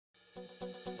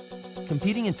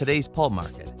Competing in today's pulp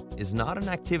market is not an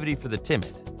activity for the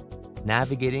timid.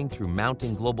 Navigating through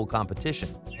mounting global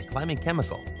competition and climbing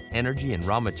chemical, energy, and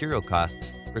raw material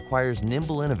costs requires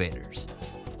nimble innovators.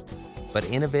 But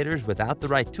innovators without the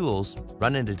right tools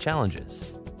run into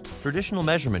challenges. Traditional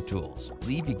measurement tools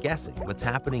leave you guessing what's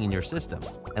happening in your system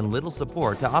and little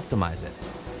support to optimize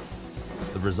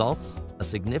it. The results? A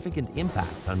significant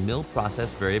impact on mill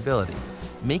process variability,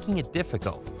 making it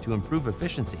difficult to improve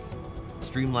efficiency,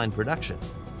 streamline production,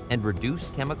 and reduce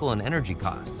chemical and energy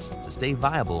costs to stay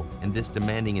viable in this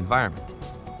demanding environment.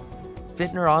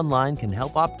 FITNIR Online can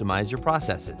help optimize your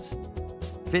processes.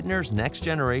 FITNIR's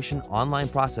next-generation online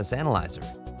process analyzer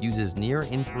uses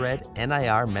near-infrared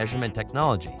NIR measurement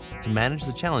technology to manage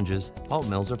the challenges pulp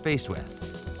mills are faced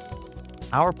with.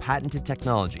 Our patented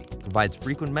technology provides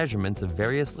frequent measurements of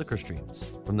various liquor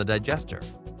streams from the digester,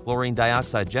 chlorine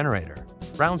dioxide generator,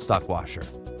 brownstock washer,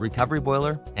 recovery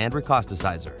boiler, and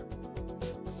recausticizer.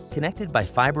 Connected by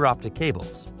fiber optic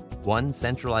cables, one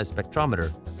centralized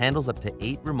spectrometer handles up to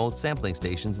 8 remote sampling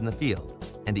stations in the field,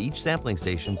 and each sampling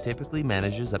station typically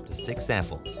manages up to 6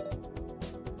 samples.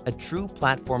 A true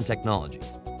platform technology,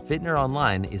 FITNIR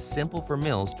Online is simple for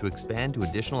mills to expand to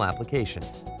additional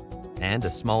applications, and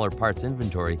a smaller parts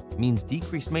inventory means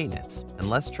decreased maintenance and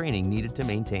less training needed to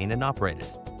maintain and operate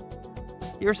it.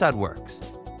 Here's how it works.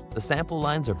 The sample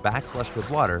lines are backflushed with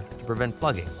water to prevent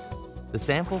plugging. The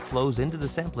sample flows into the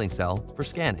sampling cell for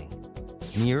scanning.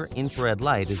 Near-infrared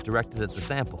light is directed at the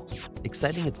sample,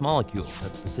 exciting its molecules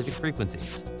at specific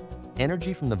frequencies.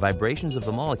 Energy from the vibrations of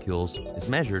the molecules is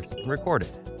measured and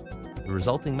recorded. The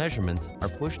resulting measurements are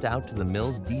pushed out to the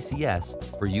mill's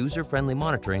DCS for user-friendly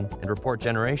monitoring and report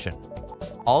generation.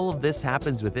 All of this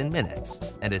happens within minutes,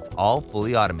 and it's all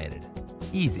fully automated.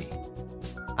 Easy.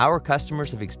 Our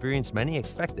customers have experienced many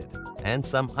expected and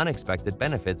some unexpected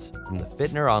benefits from the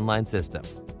FITNIR Online system.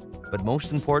 But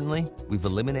most importantly, we've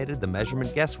eliminated the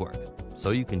measurement guesswork, so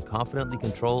you can confidently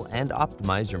control and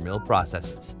optimize your mill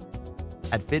processes.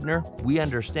 At FITNIR, we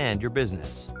understand your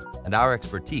business, and our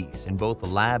expertise in both the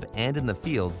lab and in the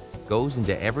field goes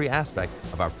into every aspect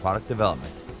of our product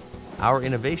development. Our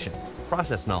innovation,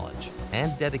 process knowledge,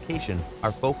 and dedication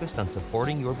are focused on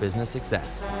supporting your business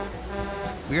success.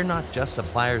 We're not just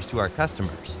suppliers to our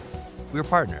customers, we're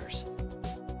partners.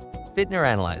 FITNIR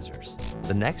Analyzers,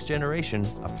 the next generation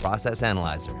of process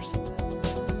analyzers.